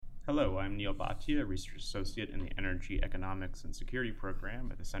Hello, I'm Neil Bhatia, a research associate in the Energy, Economics, and Security program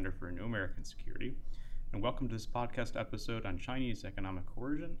at the Center for New American Security, and welcome to this podcast episode on Chinese economic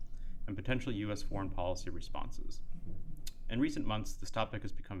coercion and potential U.S. foreign policy responses. In recent months, this topic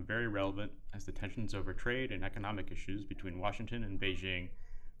has become very relevant as the tensions over trade and economic issues between Washington and Beijing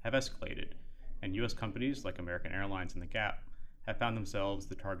have escalated, and U.S. companies like American Airlines and The Gap have found themselves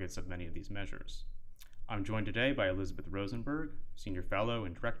the targets of many of these measures. I'm joined today by Elizabeth Rosenberg, Senior Fellow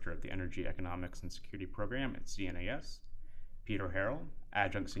and Director of the Energy, Economics, and Security program at CNAS, Peter Harrell,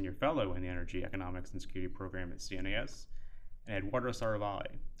 Adjunct Senior Fellow in the Energy, Economics, and Security program at CNAS, and Eduardo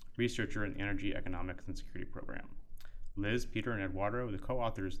Saravalli, Researcher in the Energy, Economics, and Security program. Liz, Peter, and Eduardo are the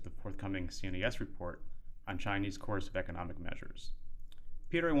co-authors of the forthcoming CNAS report on Chinese coercive economic measures.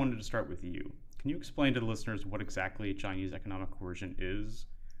 Peter, I wanted to start with you. Can you explain to the listeners what exactly Chinese economic coercion is,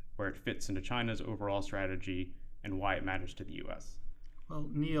 where it fits into China's overall strategy, and why it matters to the U.S.? Well,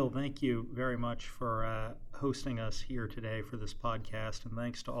 Neil, thank you very much for hosting us here today for this podcast, and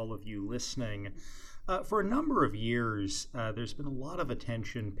thanks to all of you listening. For a number of years, there's been a lot of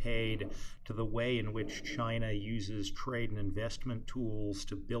attention paid to the way in which China uses trade and investment tools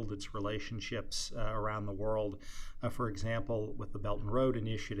to build its relationships around the world. For example, with the Belt and Road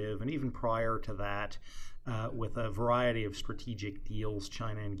Initiative, and even prior to that, with a variety of strategic deals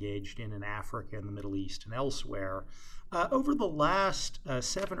China engaged in Africa and the Middle East and elsewhere. Over the last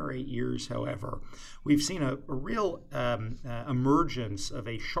 7 or 8 years, however, we've seen a real emergence of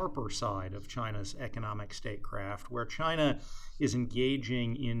a sharper side of China's economic statecraft, where China is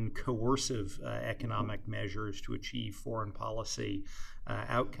engaging in coercive economic measures to achieve foreign policy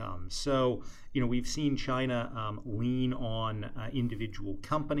outcomes. So, we've seen China lean on individual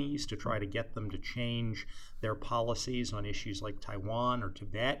companies to try to get them to change their policies on issues like Taiwan or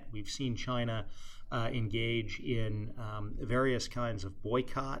Tibet. We've seen China engage in various kinds of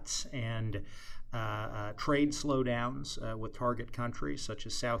boycotts and trade slowdowns with target countries such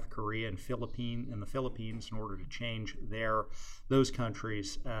as South Korea and the Philippines in order to change those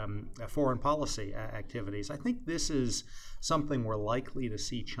countries' foreign policy activities. I think this is something we're likely to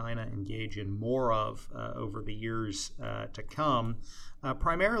see China engage in more of over the years to come,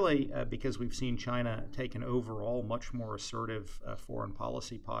 primarily because we've seen China take an overall much more assertive foreign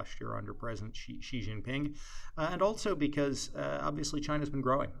policy posture under President Xi Jinping, and also because obviously China's been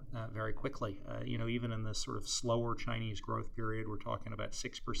growing very quickly. Even in this sort of slower Chinese growth period, we're talking about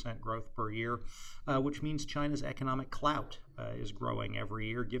 6% growth per year, which means China's economic clout is growing every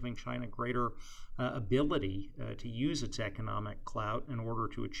year, giving China greater ability to use its economic clout in order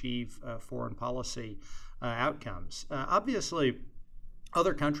to achieve foreign policy outcomes. Obviously,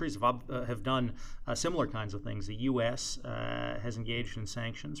 other countries have done similar kinds of things. The U.S. Has engaged in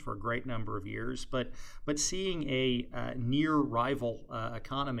sanctions for a great number of years, but seeing a near rival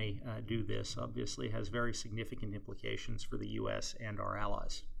economy do this obviously has very significant implications for the U.S. and our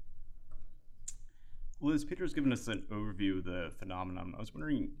allies. Liz, Peter's given us an overview of the phenomenon. I was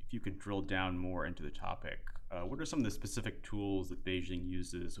wondering if you could drill down more into the topic. What are some of the specific tools that Beijing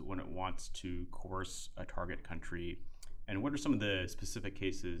uses when it wants to coerce a target country? And what are some of the specific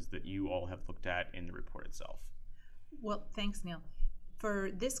cases that you all have looked at in the report itself? Well, thanks, Neil.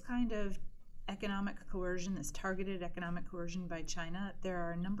 For this kind of economic coercion, this targeted economic coercion by China, there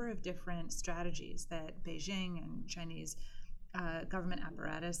are a number of different strategies that Beijing and Chinese government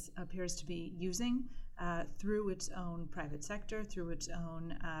apparatus appears to be using through its own private sector, through its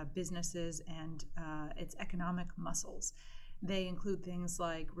own businesses, and its economic muscles. They include things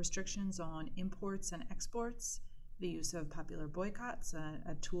like restrictions on imports and exports, the use of popular boycotts,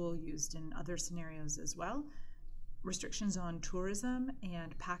 a tool used in other scenarios as well, restrictions on tourism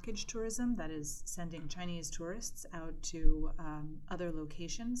and package tourism, that is sending Chinese tourists out to other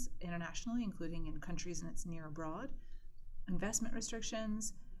locations internationally, including in countries in its near abroad, investment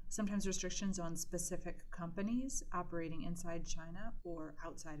restrictions, sometimes restrictions on specific companies operating inside China or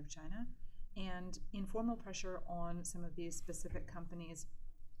outside of China, and informal pressure on some of these specific companies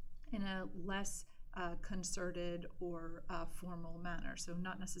in a less concerted or formal manner. So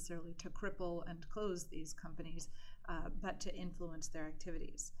not necessarily to cripple and close these companies, but to influence their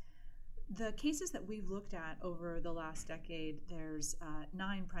activities. The cases that we've looked at over the last decade, there's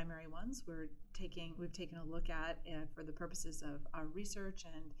 9 primary ones we've taken a look at for the purposes of our research,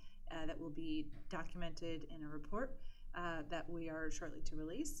 and that will be documented in a report that we are shortly to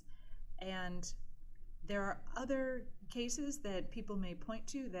release. And there are other cases that people may point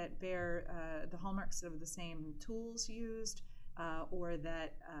to that bear the hallmarks of the same tools used or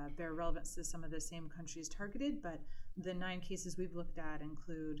that bear relevance to some of the same countries targeted, but the 9 cases we've looked at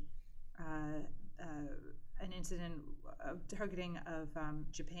include an incident of targeting of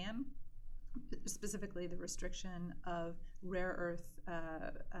Japan, specifically the restriction of rare earth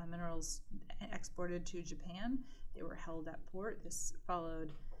minerals exported to Japan. They were held at port. This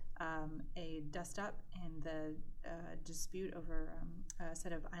followed a dust-up and the dispute over a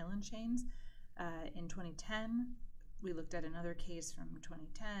set of island chains. In 2010, we looked at another case from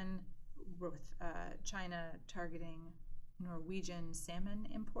 2010 with China targeting Norwegian salmon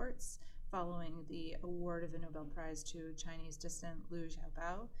imports following the award of the Nobel Prize to Chinese dissident Liu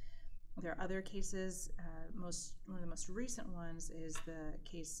Xiaobao. There are other cases. One of the most recent ones is the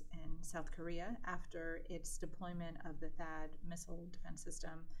case in South Korea after its deployment of the THAAD missile defense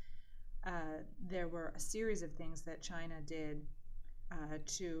system. There were a series of things that China did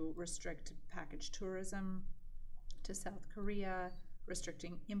to restrict package tourism to South Korea,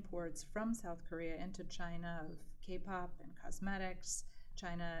 restricting imports from South Korea into China of K-pop and cosmetics.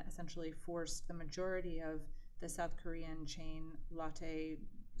 China essentially forced the majority of the South Korean chain Lotte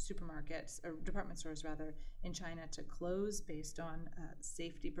supermarkets, or department stores rather, in China to close based on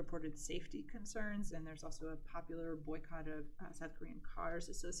purported safety concerns, and there's also a popular boycott of South Korean cars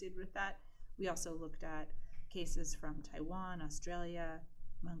associated with that. We also looked at cases from Taiwan, Australia,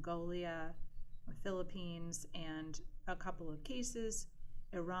 Mongolia, the Philippines, and a couple of cases,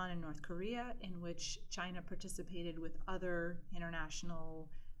 Iran and North Korea, in which China participated with other international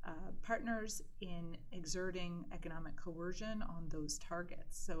partners in exerting economic coercion on those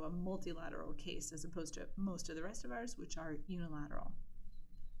targets. So a multilateral case as opposed to most of the rest of ours, which are unilateral.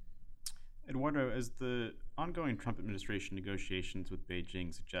 Eduardo, as the ongoing Trump administration negotiations with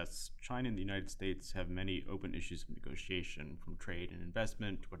Beijing suggests, China and the United States have many open issues of negotiation, from trade and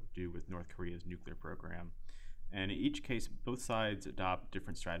investment to what to do with North Korea's nuclear program. And in each case, both sides adopt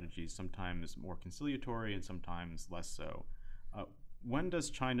different strategies, sometimes more conciliatory and sometimes less so. When does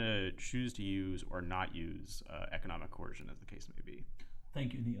China choose to use or not use economic coercion, as the case may be?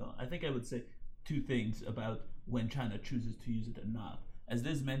 Thank you, Neil. I think I would say two things about when China chooses to use it and not. As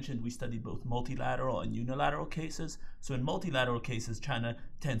Liz mentioned, we study both multilateral and unilateral cases. So in multilateral cases, China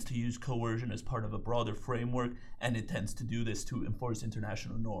tends to use coercion as part of a broader framework, and it tends to do this to enforce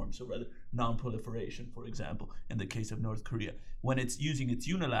international norms, so rather non-proliferation, for example, in the case of North Korea. When it's using its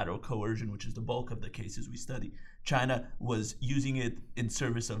unilateral coercion, which is the bulk of the cases we study, China was using it in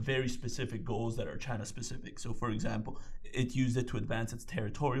service of very specific goals that are China-specific. So, for example, it used it to advance its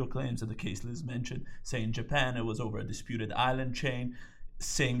territorial claims, in the case Liz mentioned. Say in Japan, it was over a disputed island chain.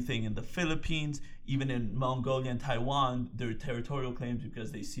 Same thing in the Philippines. Even in Mongolia and Taiwan, there are territorial claims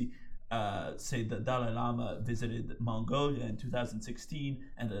because they see, say, the Dalai Lama visited Mongolia in 2016,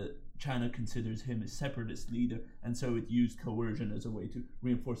 and China considers him a separatist leader, and so it used coercion as a way to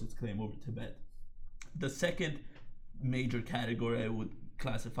reinforce its claim over Tibet. The second major category I would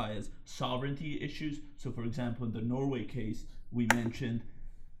classify as sovereignty issues. So, for example, in the Norway case, we mentioned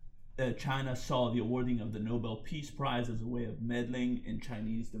China saw the awarding of the Nobel Peace Prize as a way of meddling in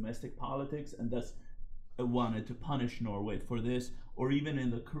Chinese domestic politics, and thus wanted to punish Norway for this. Or even in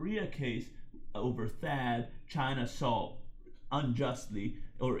the Korea case, over THAAD, China saw unjustly,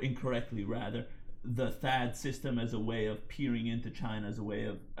 or incorrectly rather, the THAAD system as a way of peering into China, as a way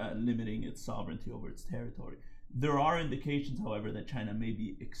of limiting its sovereignty over its territory. There are indications, however, that China may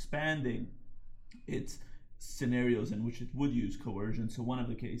be expanding its scenarios in which it would use coercion. So one of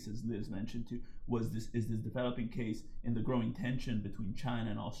the cases Liz mentioned too is this developing case in the growing tension between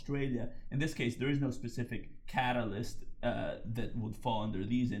China and Australia. In this case, there is no specific catalyst that would fall under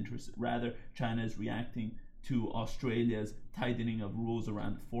these interests. Rather, China is reacting to Australia's tightening of rules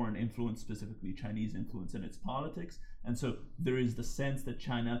around foreign influence, specifically Chinese influence in its politics. And so there is the sense that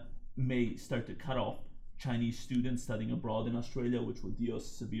China may start to cut off Chinese students studying abroad in Australia, which would deal a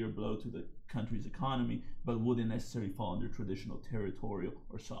severe blow to the country's economy, but wouldn't necessarily fall under traditional territorial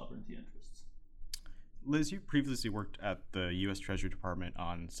or sovereignty interests. Liz, you previously worked at the U.S. Treasury Department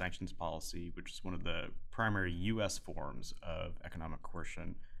on sanctions policy, which is one of the primary U.S. forms of economic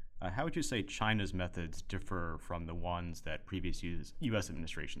coercion. How would you say China's methods differ from the ones that previous U.S.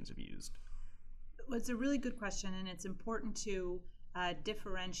 administrations have used? Well, it's a really good question, and it's important to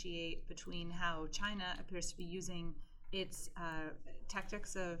differentiate between how China appears to be using its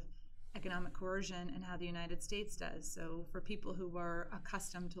tactics of economic coercion and how the United States does. So for people who are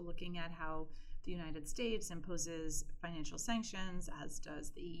accustomed to looking at how the United States imposes financial sanctions, as does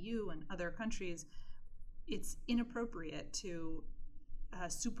the EU and other countries, it's inappropriate to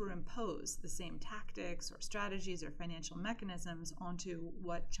superimpose the same tactics or strategies or financial mechanisms onto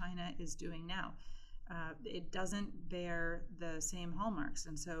what China is doing now. It doesn't bear the same hallmarks,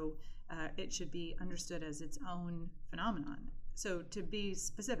 and so it should be understood as its own phenomenon. So to be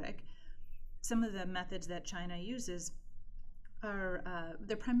specific, some of the methods that China uses are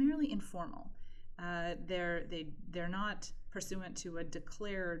they're primarily informal. They're not pursuant to a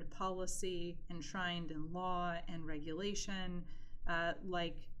declared policy enshrined in law and regulation,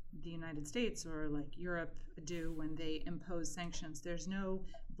 like the United States or like Europe do when they impose sanctions. There's no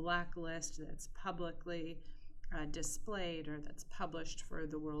blacklist that's publicly displayed or that's published for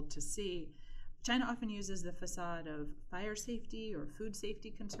the world to see. China often uses the facade of fire safety or food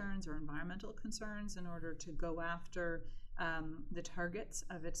safety concerns or environmental concerns in order to go after the targets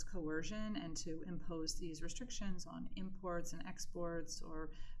of its coercion and to impose these restrictions on imports and exports,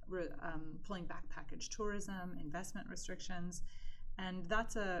 or pulling back package tourism, investment restrictions. And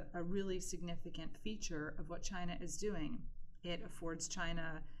that's a really significant feature of what China is doing. It affords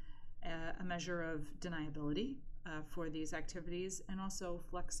China a measure of deniability for these activities, and also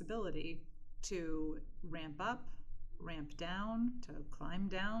flexibility to ramp up, ramp down, to climb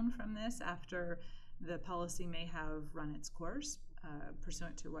down from this after the policy may have run its course,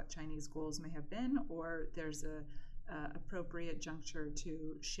 pursuant to what Chinese goals may have been, or there's a appropriate juncture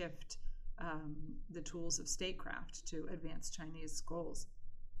to shift the tools of statecraft to advance Chinese goals.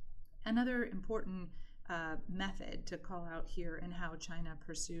 Another important method to call out here in how China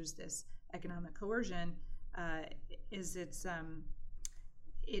pursues this economic coercion is its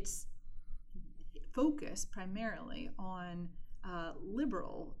focus primarily on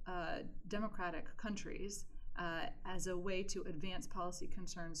liberal democratic countries as a way to advance policy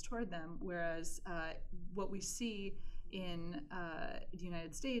concerns toward them, whereas what we see in the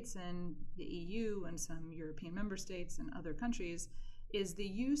United States and the EU and some European member states and other countries is the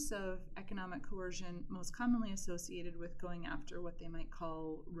use of economic coercion most commonly associated with going after what they might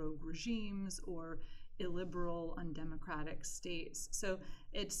call rogue regimes or illiberal, undemocratic states. So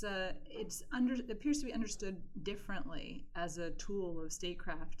it appears to be understood differently as a tool of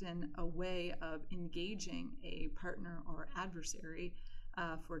statecraft and a way of engaging a partner or adversary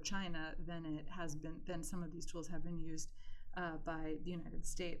for China than some of these tools have been used by the United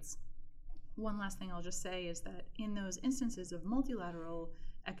States. One last thing I'll just say is that in those instances of multilateral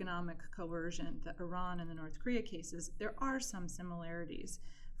economic coercion, the Iran and the North Korea cases, there are some similarities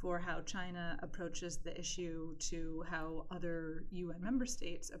for how China approaches the issue to how other UN member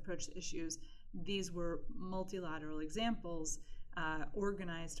states approach the issues. These were multilateral examples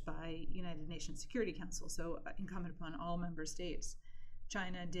organized by United Nations Security Council, so incumbent upon all member states.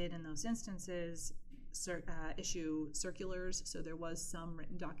 China did in those instances issue circulars, so there was some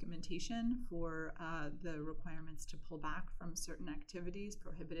written documentation for the requirements to pull back from certain activities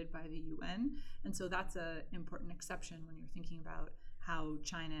prohibited by the UN. And so that's an important exception when you're thinking about how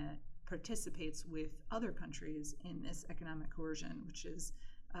China participates with other countries in this economic coercion, which is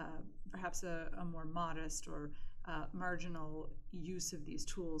perhaps a more modest or marginal use of these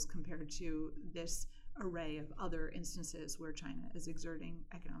tools compared to this array of other instances where China is exerting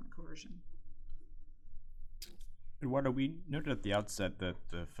economic coercion. Eduardo, we noted at the outset that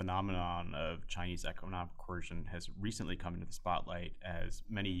the phenomenon of Chinese economic coercion has recently come into the spotlight as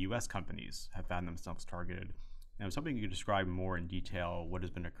many U.S. companies have found themselves targeted. And I was hoping you could describe more in detail what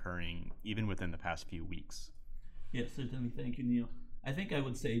has been occurring even within the past few weeks. Yes, certainly. Thank you, Neil. I think I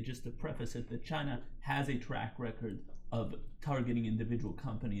would say, just to preface it, that China has a track record of targeting individual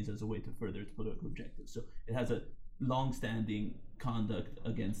companies as a way to further its political objectives. So it has a long-standing conduct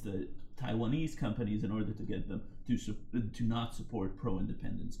against the Taiwanese companies in order to get them to not support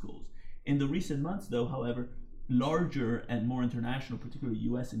pro-independence goals. In the recent months, though, however, larger and more international, particularly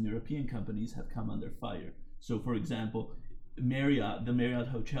U.S. and European companies, have come under fire. So, for example, the Marriott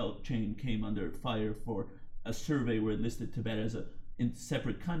hotel chain came under fire for a survey where it listed Tibet as a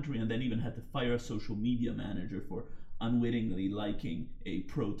separate country, and then even had to fire a social media manager for unwittingly liking a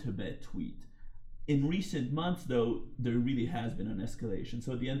pro-Tibet tweet. In recent months, though, there really has been an escalation.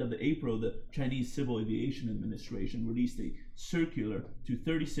 So at the end of April, the Chinese Civil Aviation Administration released a circular to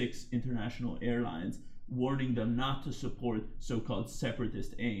 36 international airlines warning them not to support so-called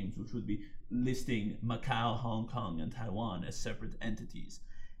separatist aims, which would be listing Macau, Hong Kong, and Taiwan as separate entities.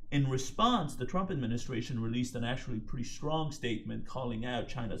 In response, the Trump administration released an actually pretty strong statement calling out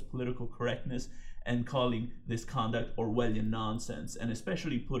China's political correctness and calling this conduct Orwellian nonsense, and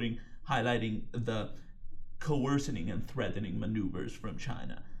especially highlighting the coercing and threatening maneuvers from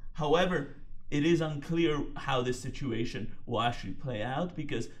China. However, it is unclear how this situation will actually play out,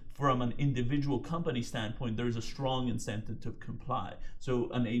 because from an individual company standpoint, there is a strong incentive to comply. So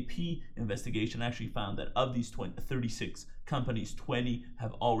an AP investigation actually found that of these 36 companies, 20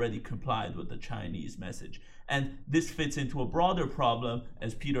 have already complied with the Chinese message. And this fits into a broader problem,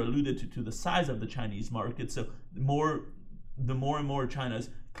 as Peter alluded to the size of the Chinese market. So more the more and more China's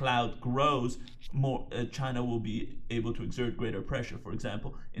clout grows, more China will be able to exert greater pressure. For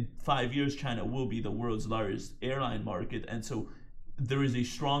example, in 5 years, China will be the world's largest airline market, and so there is a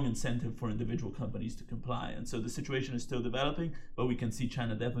strong incentive for individual companies to comply. And so the situation is still developing, but we can see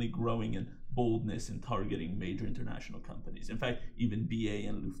China definitely growing in boldness in targeting major international companies. In fact, even BA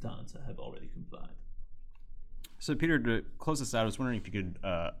and Lufthansa have already complied. So, Peter, to close this out, I was wondering if you could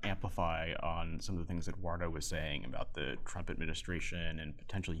amplify on some of the things that Eduardo was saying about the Trump administration and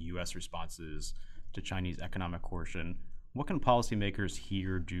potential U.S. responses to Chinese economic coercion. What can policymakers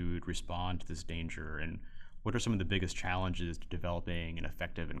here do to respond to this danger, and what are some of the biggest challenges to developing an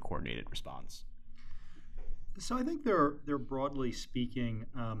effective and coordinated response? So I think there are broadly speaking,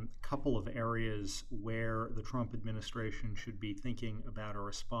 a couple of areas where the Trump administration should be thinking about a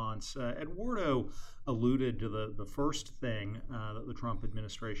response. Eduardo alluded to the first thing that the Trump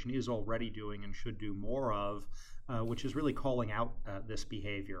administration is already doing and should do more of, which is really calling out this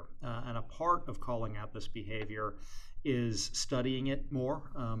behavior. And a part of calling out this behavior is studying it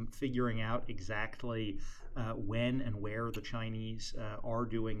more, figuring out exactly when and where the Chinese are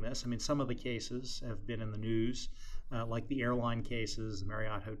doing this. I mean, some of the cases have been in the news, like the airline cases, the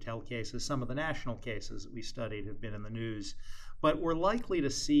Marriott Hotel cases. Some of the national cases that we studied have been in the news. But we're likely to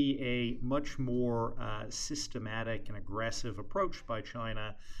see a much more systematic and aggressive approach by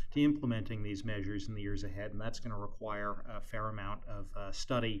China to implementing these measures in the years ahead, and that's going to require a fair amount of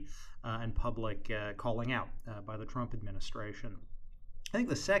study and public calling out by the Trump administration. I think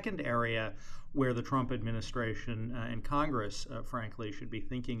the second area where the Trump administration and Congress, frankly, should be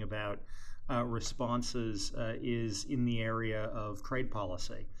thinking about responses is in the area of trade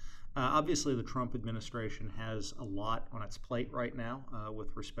policy. Obviously, the Trump administration has a lot on its plate right now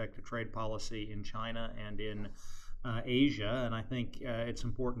with respect to trade policy in China and in Asia, and I think it's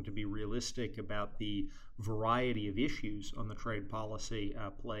important to be realistic about the variety of issues on the trade policy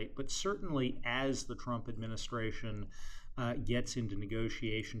plate. But certainly, as the Trump administration gets into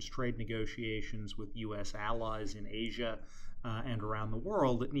negotiations, trade negotiations with U.S. allies in Asia and around the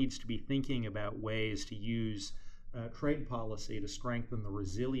world, it needs to be thinking about ways to use trade policy to strengthen the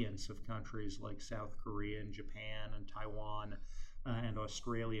resilience of countries like South Korea and Japan and Taiwan and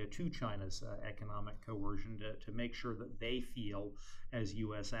Australia to China's economic coercion to make sure that they feel, as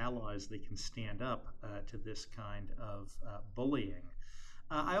U.S. allies, they can stand up to this kind of bullying.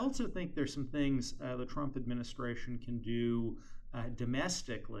 I also think there's some things the Trump administration can do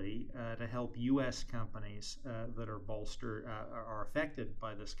domestically to help U.S. companies that are are affected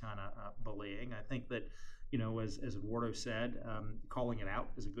by this kind of bullying. I think that, as Eduardo said, calling it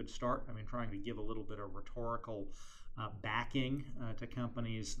out is a good start. I mean, trying to give a little bit of rhetorical backing to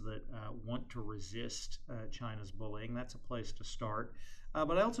companies that want to resist China's bullying. That's a place to start.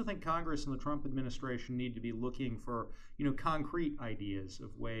 But I also think Congress and the Trump administration need to be looking for, concrete ideas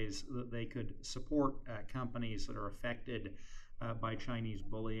of ways that they could support companies that are affected by Chinese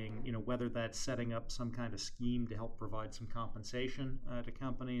bullying, whether that's setting up some kind of scheme to help provide some compensation to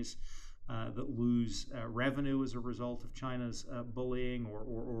companies that lose revenue as a result of China's bullying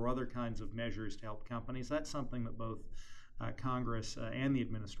or other kinds of measures to help companies. That's something that both Congress and the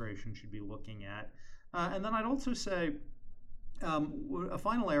administration should be looking at. And then I'd also say a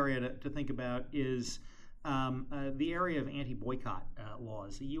final area to think about is the area of anti-boycott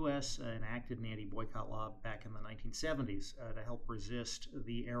laws. The U.S. enacted an anti-boycott law back in the 1970s to help resist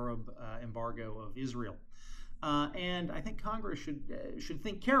the Arab embargo of Israel. And I think Congress should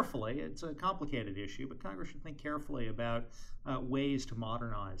think carefully. It's a complicated issue, but Congress should think carefully about ways to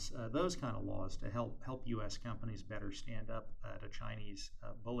modernize those kind of laws to help U.S. companies better stand up to Chinese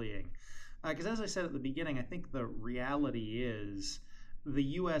bullying. Because as I said at the beginning, I think the reality is the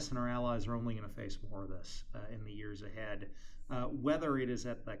U.S. and our allies are only going to face more of this in the years ahead. Whether it is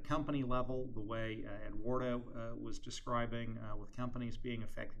at the company level, the way Eduardo was describing, with companies being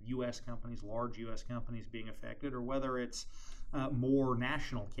affected, U.S. companies, large U.S. companies being affected, or whether it's more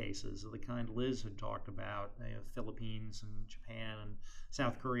national cases of the kind Liz had talked about, Philippines and Japan and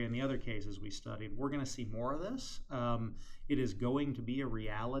South Korea and the other cases we studied, we're going to see more of this. It is going to be a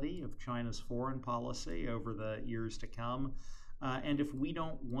reality of China's foreign policy over the years to come. And if we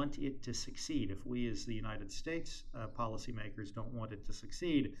don't want it to succeed, if we as the United States policymakers don't want it to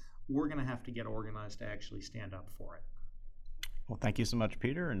succeed, we're going to have to get organized to actually stand up for it. Well, thank you so much,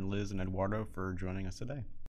 Peter and Liz and Eduardo, for joining us today.